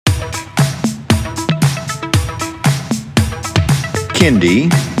Kindy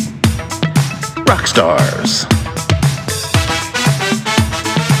Rockstars.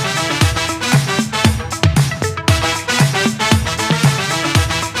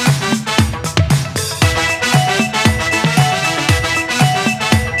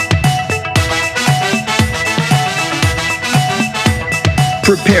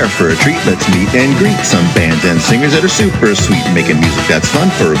 Prepare for a treat, let's meet and greet some bands and singers that are super sweet, making music that's fun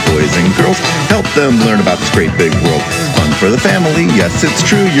for boys and girls. Help them learn about this great big world. Fun for the family, yes it's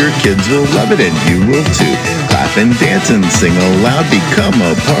true, your kids will love it and you will too. Clap and dance and sing aloud, become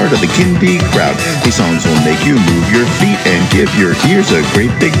a part of the Kindy crowd. These songs will make you move your feet and give your ears a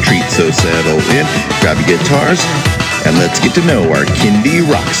great big treat. So settle in, grab your guitars, and let's get to know our Kindy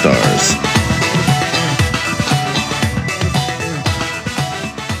Rockstars.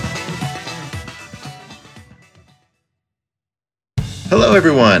 Hello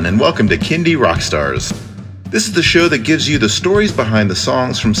everyone, and welcome to Kindy Rockstars. This is the show that gives you the stories behind the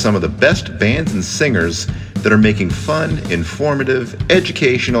songs from some of the best bands and singers that are making fun, informative,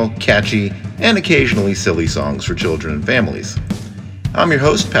 educational, catchy, and occasionally silly songs for children and families. I'm your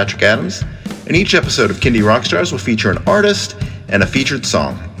host, Patrick Adams, and each episode of Kindy Rockstars will feature an artist and a featured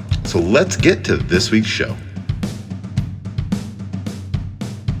song. So let's get to this week's show.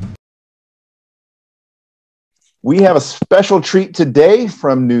 We have a special treat today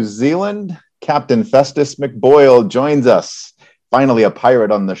from New Zealand. Captain FESTUS McBOYLE joins us. Finally, a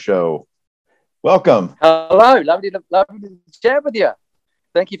pirate on the show. Welcome. Hello, lovely to chat with you.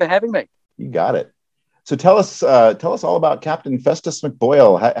 Thank you for having me. You got it. So tell us all about Captain FESTUS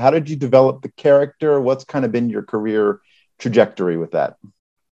McBOYLE. How did you develop the character? What's kind of been your career trajectory with that?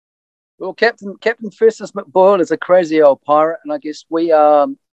 Well, Captain FESTUS McBOYLE is a crazy old pirate, and I guess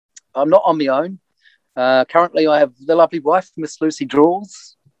I'm not on my own. Currently, I have the lovely wife, Miss Lucy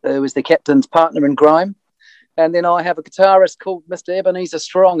Drawls, who is the captain's partner in crime. And then I have a guitarist called Mr. Ebenezer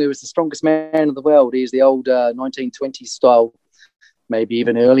Strong, who is the strongest man in the world. He's the old 1920s style, maybe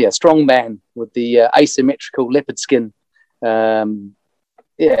even earlier, strong man with the asymmetrical leopard skin, lycra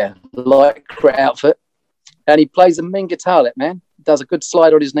outfit. And he plays a mean guitar, that man. Does a good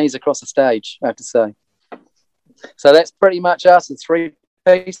slide on his knees across the stage, I have to say. So that's pretty much us, a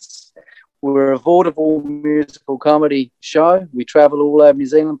three-piece. We're a vaudeville musical comedy show. We travel all over New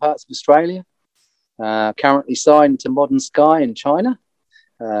Zealand, parts of Australia. Currently signed to Modern Sky in China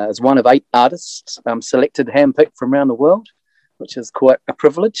as one of 8 artists selected, handpicked from around the world, which is quite a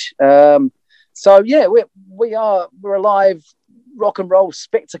privilege. We're a live rock and roll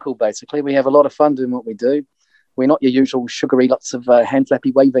spectacle, basically. We have a lot of fun doing what we do. We're not your usual sugary, lots of hand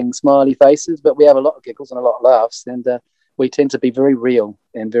flappy, waving, smiley faces, but we have a lot of giggles and a lot of laughs. And we tend to be very real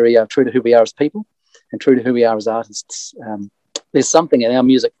and very true to who we are as people and true to who we are as artists. There's something in our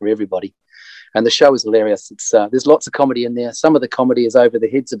music for everybody. And the show is hilarious. There's lots of comedy in there. Some of the comedy is over the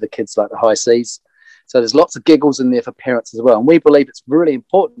heads of the kids, like the high seas. So there's lots of giggles in there for parents as well. And we believe it's really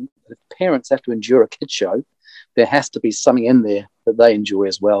important that if parents have to endure a kid show, there has to be something in there that they enjoy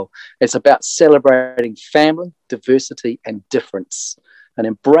as well. It's about celebrating family, diversity, and difference, and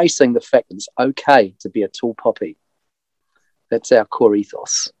embracing the fact that it's okay to be a tall poppy. That's our core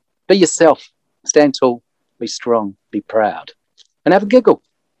ethos. Be yourself, stand tall, be strong, be proud, and have a giggle.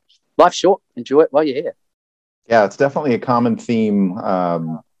 Life's short, enjoy it while you're here. Yeah, it's definitely a common theme,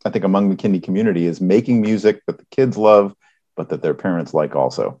 I think, among the Kindy community is making music that the kids love, but that their parents like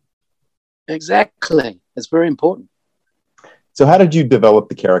also. Exactly. It's very important. So how did you develop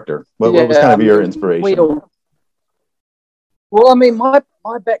the character? What was kind of your inspiration?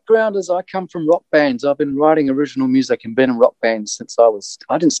 My background is I come from rock bands. I've been writing original music and been in rock bands since I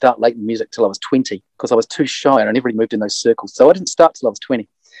didn't start late in music till I was 20 because I was too shy and I never really moved in those circles. So I didn't start till I was 20.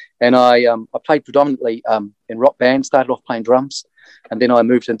 And I played predominantly in rock bands, started off playing drums, and then I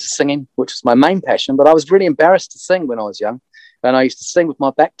moved into singing, which was my main passion. But I was really embarrassed to sing when I was young. And I used to sing with my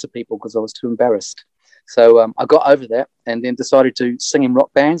back to people because I was too embarrassed. So I got over that and then decided to sing in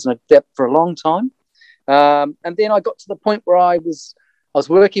rock bands, and I did that for a long time. And then I got to the point where I was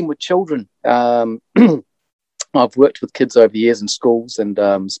working with children. I've worked with kids over the years in schools and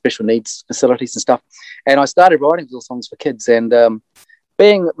special needs facilities and stuff. And I started writing little songs for kids. And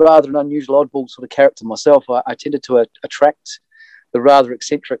being rather an unusual oddball sort of character myself, I tended to attract the rather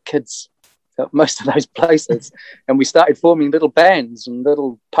eccentric kids at most of those places. And we started forming little bands and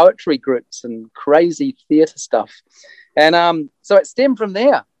little poetry groups and crazy theatre stuff. And so it stemmed from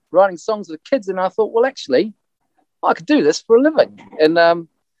there, writing songs with kids. And I thought, well, actually, I could do this for a living. And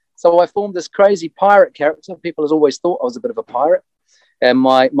so I formed this crazy pirate character. People have always thought I was a bit of a pirate. And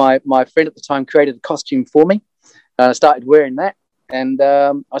my friend at the time created a costume for me. I started wearing that. And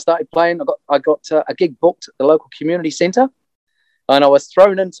I started playing. I got a gig booked at the local community centre. And I was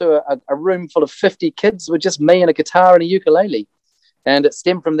thrown into a room full of 50 kids with just me and a guitar and a ukulele. And it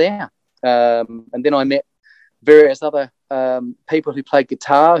stemmed from there. And then I met various other people who played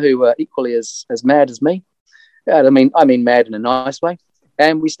guitar who were equally as mad as me. I mean mad in a nice way.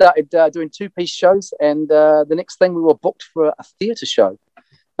 And we started doing 2-piece shows. And the next thing, we were booked for a theatre show.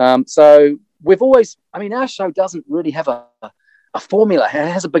 So we've always, our show doesn't really have a formula. It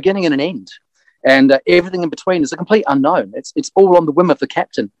has a beginning and an end. And everything in between is a complete unknown. It's all on the whim of the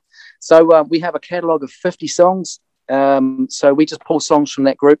captain. So we have a catalogue of 50 songs. So we just pull songs from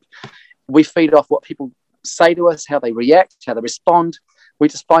that group. We feed off what people say to us, how they react, how they respond. We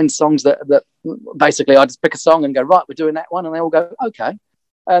just find songs that basically I just pick a song and go, right, we're doing that one. And they all go, okay.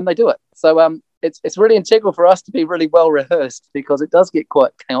 And they do it. So it's really integral for us to be really well rehearsed, because it does get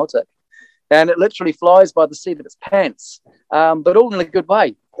quite chaotic. And it literally flies by the seat of its pants, but all in a good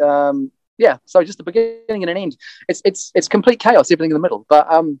way. So just the beginning and an end. It's complete chaos, everything in the middle. But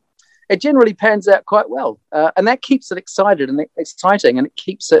it generally pans out quite well. And that keeps it excited and exciting, and it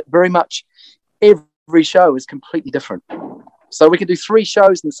keeps it very much, every show is completely different. So we can do 3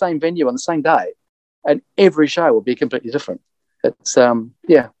 shows in the same venue on the same day, and every show will be completely different. It's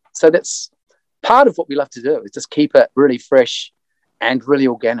so that's part of what we love to do, is just keep it really fresh and really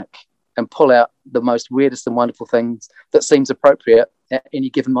organic, and pull out the most weirdest and wonderful things that seems appropriate at any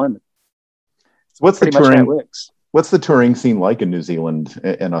given moment. What's the touring scene like in New Zealand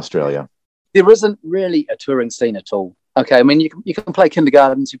and Australia? There isn't really a touring scene at all. Okay, you can play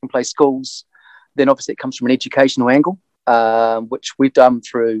kindergartens, you can play schools. Then obviously it comes from an educational angle, which we've done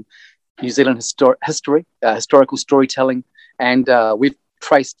through New Zealand historical storytelling, and we've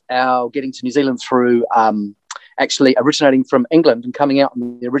traced our getting to New Zealand through actually originating from England and coming out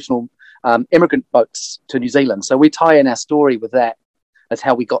on the original immigrant boats to New Zealand. So we tie in our story with that as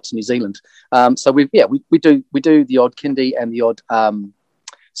how we got to New Zealand. So we do the odd kindy and the odd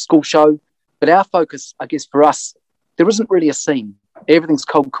school show, but our focus, I guess, for us, there isn't really a scene. Everything's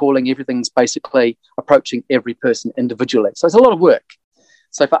cold calling. Everything's basically approaching every person individually. So it's a lot of work.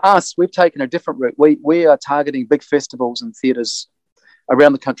 So for us, we've taken a different route. We are targeting big festivals and theatres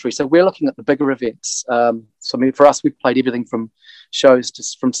around the country. So we're looking at the bigger events. For us, we've played everything from shows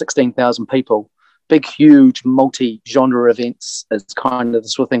from 16,000 people, big, huge, multi-genre events is kind of the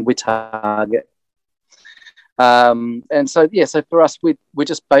sort of thing we target. So for us, we're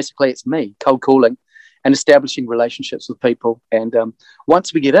just basically, it's me, cold calling and establishing relationships with people. And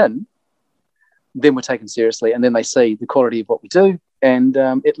once we get in, then we're taken seriously, and then they see the quality of what we do, and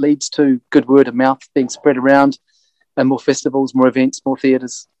it leads to good word of mouth being spread around, and more festivals, more events, more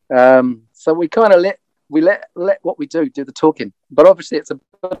theatres. So we kind of let what we do the talking. But obviously it's a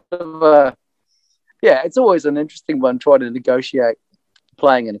bit of it's always an interesting one trying to negotiate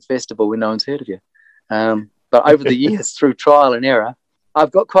playing in a festival when no one's heard of you. But over the years, through trial and error,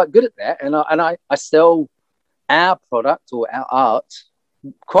 I've got quite good at that, and I sell our product or our art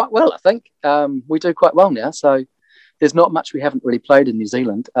quite well, I think. We do quite well now, so there's not much we haven't really played in New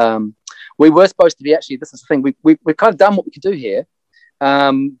Zealand. We were supposed to be, actually, this is the thing, we've kind of done what we could do here,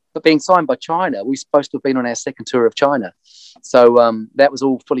 but being signed by China, we're supposed to have been on our second tour of China. So that was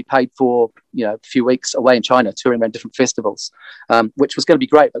all fully paid for, a few weeks away in China, touring around different festivals, which was going to be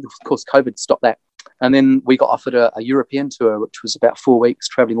great, but of course COVID stopped that. And then we got offered a European tour, which was about 4 weeks,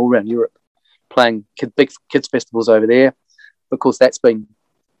 traveling all around Europe, playing big kids festivals over there. Of course, that's been,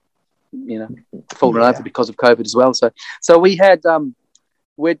 fallen over because of COVID as well. So we had,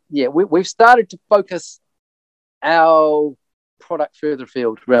 we've started to focus our product further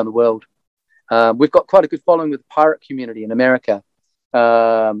afield around the world. We've got quite a good following with the pirate community in America,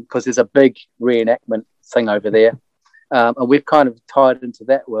 because there's a big reenactment thing over there. And we've kind of tied into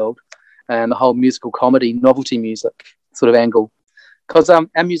that world and the whole musical comedy, novelty music sort of angle. Because our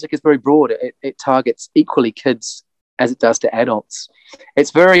music is very broad. It targets equally kids as it does to adults.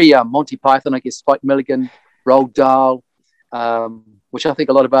 It's very Monty Python, I guess, Spike Milligan, Roald Dahl, which I think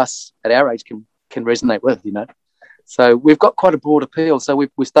a lot of us at our age can resonate with, So we've got quite a broad appeal. So we've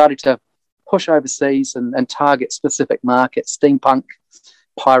started to push overseas and target specific markets, steampunk,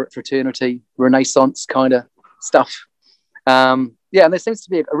 pirate fraternity, Renaissance kind of stuff. And there seems to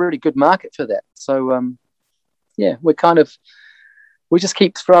be a really good market for that. So, we just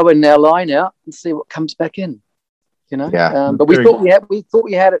keep throwing our line out and see what comes back in, Yeah, but we thought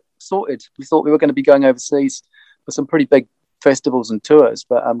we had it sorted. We thought we were going to be going overseas for some pretty big festivals and tours,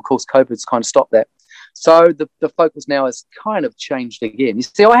 but of course COVID's kind of stopped that. So the focus now has kind of changed again. You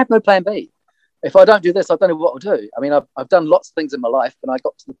see, I have no plan B. If I don't do this, I don't know what I'll do. I mean, I've done lots of things in my life, and I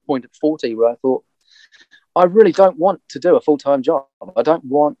got to the point at 40 where I thought, I really don't want to do a full-time job. I don't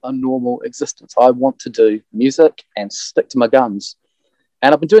want a normal existence. I want to do music and stick to my guns.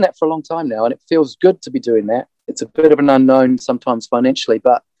 And I've been doing that for a long time now, and it feels good to be doing that. It's a bit of an unknown sometimes financially,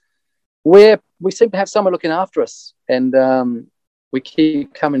 but we seem to have someone looking after us, and we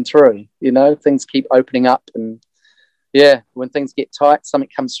keep coming through. Things keep opening up, and when things get tight, something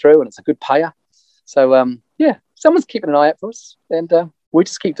comes through, and it's a good payer. So someone's keeping an eye out for us, and we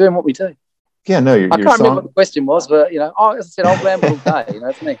just keep doing what we do. Yeah, no, I can't remember what the question was, but as I said, I'll ramble all day.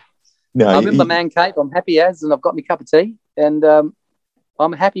 It's me. No, I'm in my man cave. I'm happy and I've got my cup of tea, and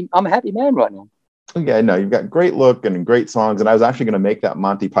I'm a happy man right now. Yeah, no, you've got great look and great songs, and I was actually going to make that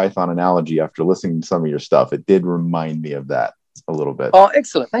Monty Python analogy after listening to some of your stuff. It did remind me of that a little bit. Oh,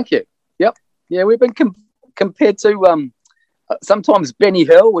 excellent! Thank you. Yep. Yeah, we've been compared to sometimes Benny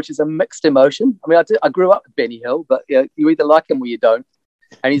Hill, which is a mixed emotion. I mean, I grew up with Benny Hill, but you either like him or you don't,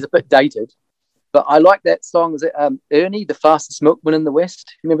 and he's a bit dated. But I like that song. Was it Ernie, the fastest milkman in the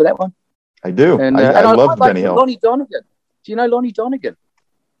West? You remember that one? I do. And I love like Benny Hill. Lonnie Donegan. Do you know Lonnie Donegan?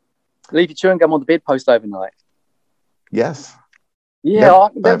 Leave your chewing gum on the bedpost overnight. Yes. Yeah,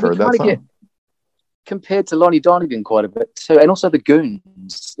 I've heard that song. Get compared to Lonnie Donegan quite a bit too, and also the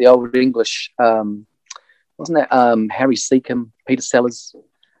Goons, the old English. Wasn't that Harry Seacombe, Peter Sellers?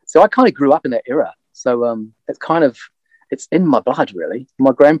 So I kind of grew up in that era. So it's in my blood, really.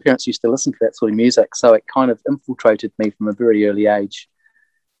 My grandparents used to listen to that sort of music, so it kind of infiltrated me from a very early age.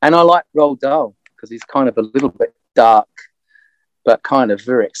 And I like Roald Dahl because he's kind of a little bit dark, but kind of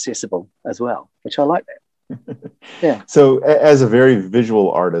very accessible as well, which I like that. Yeah. So as a very visual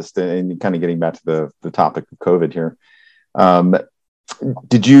artist, and kind of getting back to the topic of COVID here,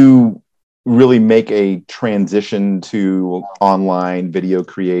 did you really make a transition to online video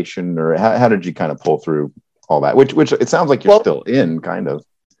creation, or how did you kind of pull through all that? Which it sounds like you're still in, kind of.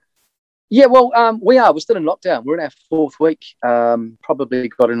 Yeah, well, we're still in lockdown. We're in our 4th week. Probably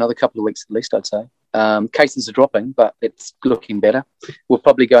got another couple of weeks at least, I'd say. Cases are dropping, but it's looking better. We'll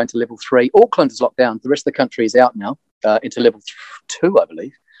probably go into level 3. Auckland is locked down. The rest of the country is out now into level 2, I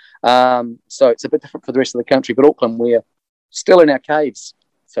believe. So it's a bit different for the rest of the country. But Auckland, we're still in our caves,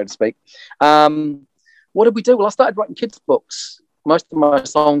 so to speak. What did we do? Well, I started writing kids' books. Most of my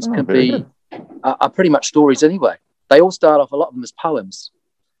songs are pretty much stories anyway. They all start off, a lot of them, as poems.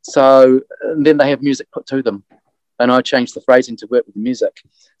 So then they have music put to them, and I change the phrasing to work with the music.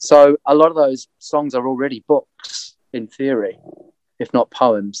 So a lot of those songs are already books in theory, if not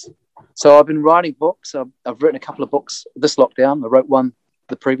poems. So I've been writing books. I've written a couple of books this lockdown. I wrote one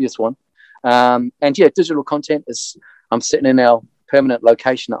the previous one. Digital content is, I'm sitting in our permanent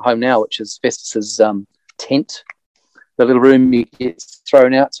location at home now, which is Festus's tent, the little room you get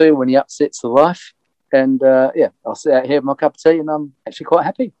thrown out to when he upsets the wife. And I'll sit out here with my cup of tea, and I'm actually quite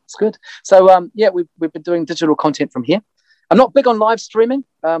happy. It's good. So we've been doing digital content from here. I'm not big on live streaming.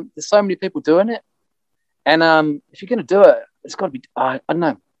 There's so many people doing it, and if you're going to do it, it's got to be. I don't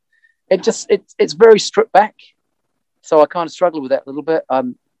know. It's very stripped back. So I kind of struggle with that a little bit.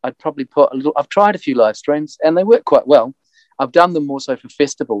 I'd probably put a little. I've tried a few live streams, and they work quite well. I've done them also for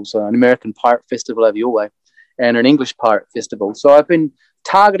festivals, an American pirate festival over your way, and an English pirate festival. So I've been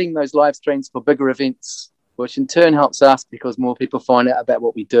targeting those live streams for bigger events, which in turn helps us because more people find out about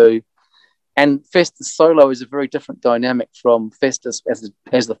what we do. And Festus solo is a very different dynamic from Festus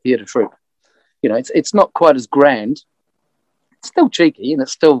as the theatre troupe. It's not quite as grand. It's still cheeky and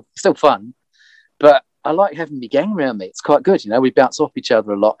it's still fun, but I like having my gang around me. It's quite good. We bounce off each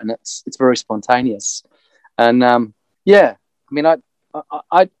other a lot, and it's very spontaneous. And I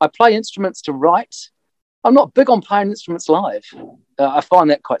play instruments to write. I'm not big on playing instruments live. I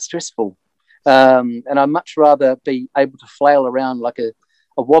find that quite stressful. And I'd much rather be able to flail around like a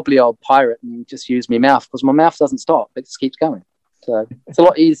wobbly old pirate and just use my mouth, because my mouth doesn't stop. It just keeps going. So it's a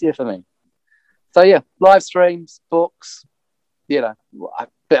lot easier for me. So, live streams, books, a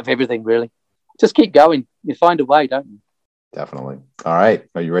bit of everything, really. Just keep going. You find a way, don't you? Definitely. All right.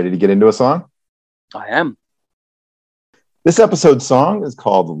 Are you ready to get into a song? I am. This episode's song is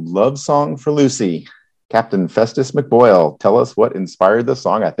called Love Song for Lucy. Captain Festus McBOYLE, tell us what inspired the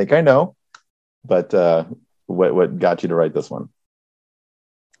song. I think I know, but what got you to write this one?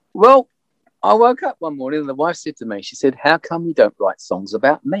 Well, I woke up one morning and the wife said to me, she said, "How come you don't write songs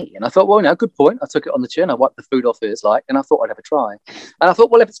about me?" And I thought, well, good point. I took it on the chin. I wiped the food off hers, and I thought I'd have a try. And I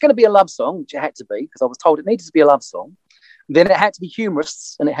thought, well, if it's going to be a love song, which it had to be, because I was told it needed to be a love song, then it had to be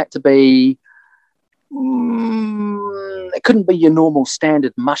humorous, and it had to be, it couldn't be your normal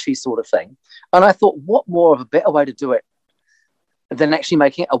standard mushy sort of thing. And I thought, what more of a better way to do it than actually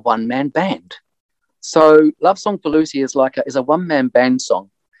making it a one-man band? So Love Song for Lucy is a one-man band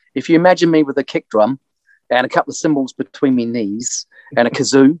song. If you imagine me with a kick drum and a couple of cymbals between my knees and a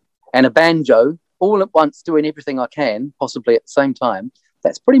kazoo and a banjo all at once doing everything I can, possibly at the same time,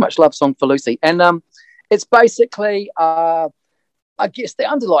 that's pretty much Love Song for Lucy. And it's basically, I guess the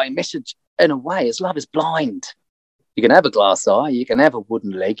underlying message in a way is love is blind. You can have a glass eye, you can have a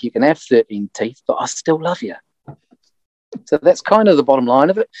wooden leg, you can have 13 teeth, but I still love you. So that's kind of the bottom line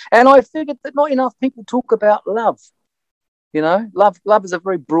of it. And I figured that not enough people talk about love. You know, love is a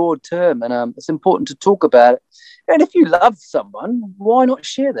very broad term, and it's important to talk about it. And if you love someone, why not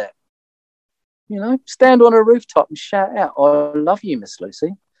share that? You know, stand on a rooftop and shout out, "I love you, Miss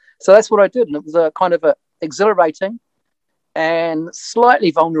Lucy." So that's what I did, and it was a kind of exhilarating and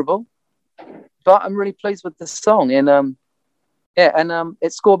slightly vulnerable, but I'm really pleased with the song. And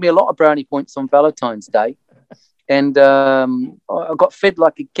it scored me a lot of brownie points on Valentine's Day, and I got fed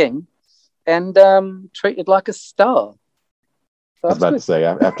like a king and treated like a star. So I was about to say,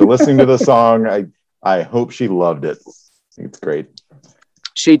 after listening to the song, I hope she loved it. I think it's great.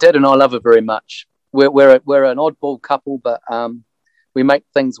 She did, and I love her very much. We're an oddball couple, but we make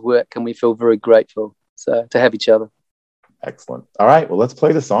things work, and we feel very grateful to have each other. Excellent. All right, well, let's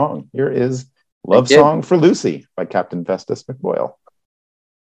play the song. Here is Love Song for Lucy by Captain Festus McBOYLE.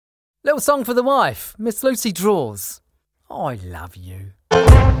 Little song for the wife, Miss Lucy Draws. I love you.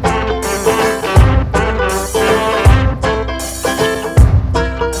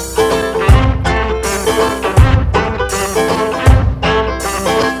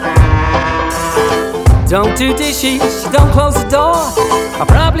 Don't do dishes, don't close the door. I'll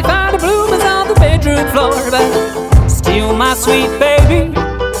probably find the bloomers on the bedroom floor. But still, my sweet baby,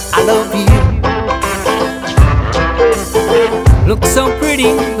 I love you. Look so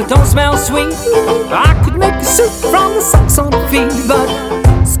pretty, but don't smell sweet. I could make a soup from the socks on the feet. But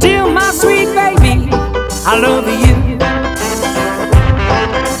still, my sweet baby, I love you.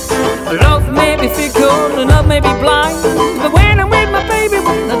 Love may be fickle and love may be blind, but when I'm with my baby,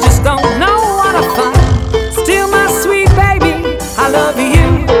 I just don't know what I find. Still, my sweet baby, I love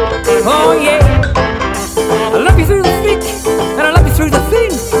you. Oh yeah, I love you through the thick and I love you through the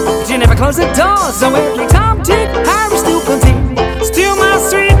thin. But you never close the door, so every time Dick Harry still comes in. Still, my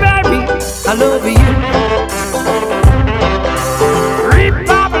sweet baby, I love you.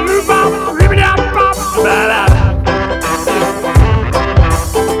 Reep-bop, loop-bop, reep-a-dop-bop, ba-da.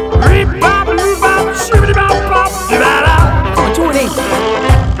 Reep-bop, loop-bop, shoo-ba-dop-bop, ba-da. Come on, join in.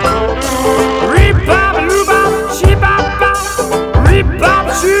 Reep-bop, loop-bop, shee-bop-bop, reep-bop,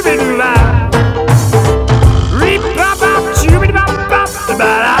 shoo-ba-doo-bop. Reep-bop-bop, shoo-ba-dop-bop,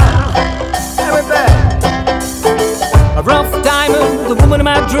 ba-da. Now we're back. A rough diamond, the woman of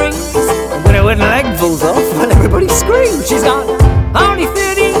my dreams. When her wooden leg falls off, well, everybody screams. She's got only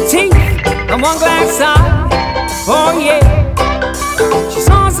 13 teeth and one glass eye. Oh yeah, she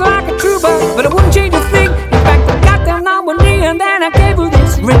sounds like a trooper, but I wouldn't change a thing. In fact, I got down on one knee and then I gave her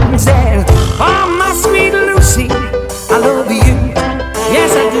this ring and said, "Oh, my sweet Lucy, I love you.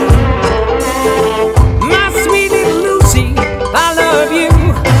 Yes, I do. My sweet little Lucy, I love you.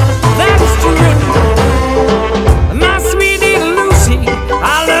 That is true. My sweet little Lucy,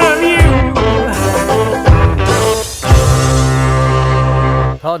 I love you."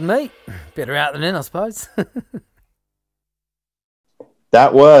 Pardon me. Better out than in, I suppose.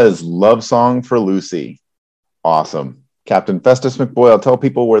 That was Love Song for Lucy. Awesome. Captain Festus McBOYLE, tell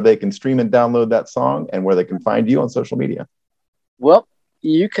people where they can stream and download that song and where they can find you on social media. Well,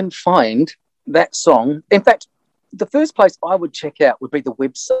 you can find that song. In fact, the first place I would check out would be the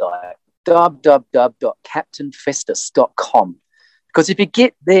website, www.captainfestus.com. Because if you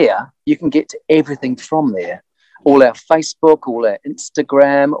get there, you can get to everything from there. All our Facebook, all our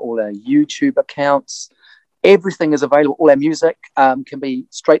Instagram, all our YouTube accounts, everything is available. All our music can be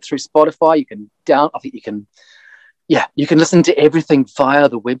straight through Spotify. You can you can listen to everything via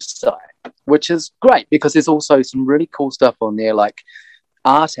the website, which is great because there's also some really cool stuff on there, like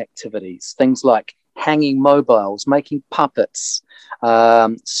art activities, things like hanging mobiles, making puppets,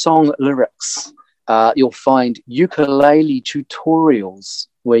 song lyrics. You'll find ukulele tutorials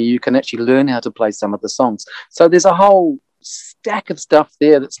where you can actually learn how to play some of the songs. So there's a whole stack of stuff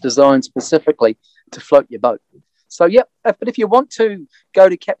there that's designed specifically to float your boat. So, but if you want to go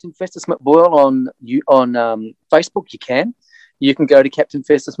to Captain Festus McBOYLE on Facebook, you can. You can go to Captain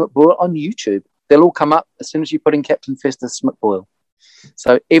Festus McBOYLE on YouTube. They'll all come up as soon as you put in Captain Festus McBOYLE.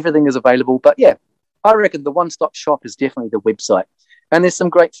 So everything is available. But I reckon the one-stop shop is definitely the website. And there's some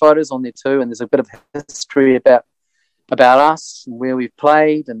great photos on there too. And there's a bit of history about us and where we've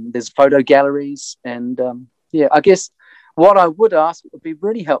played. And there's photo galleries. And I guess what I would ask would be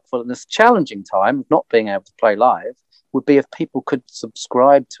really helpful in this challenging time of not being able to play live would be if people could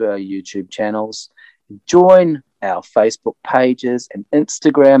subscribe to our YouTube channels, join our Facebook pages and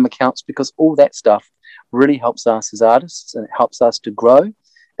Instagram accounts, because all that stuff really helps us as artists and it helps us to grow.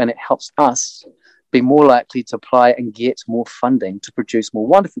 and it helps us be more likely to apply and get more funding to produce more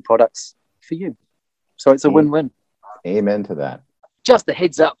wonderful products for you. So it's a win-win. Amen to that. Just a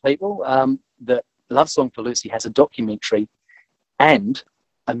heads up, people, that Love Song for Lucy has a documentary and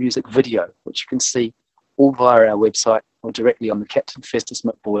a music video, which you can see all via our website or directly on the Captain Festus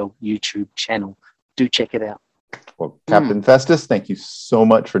McBOYLE YouTube channel. Do check it out. Well, Captain Festus, thank you so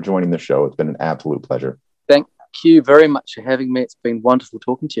much for joining the show. It's been an absolute pleasure. Thank you very much for having me. It's been wonderful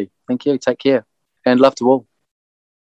talking to you. Thank you. Take care. And love to all.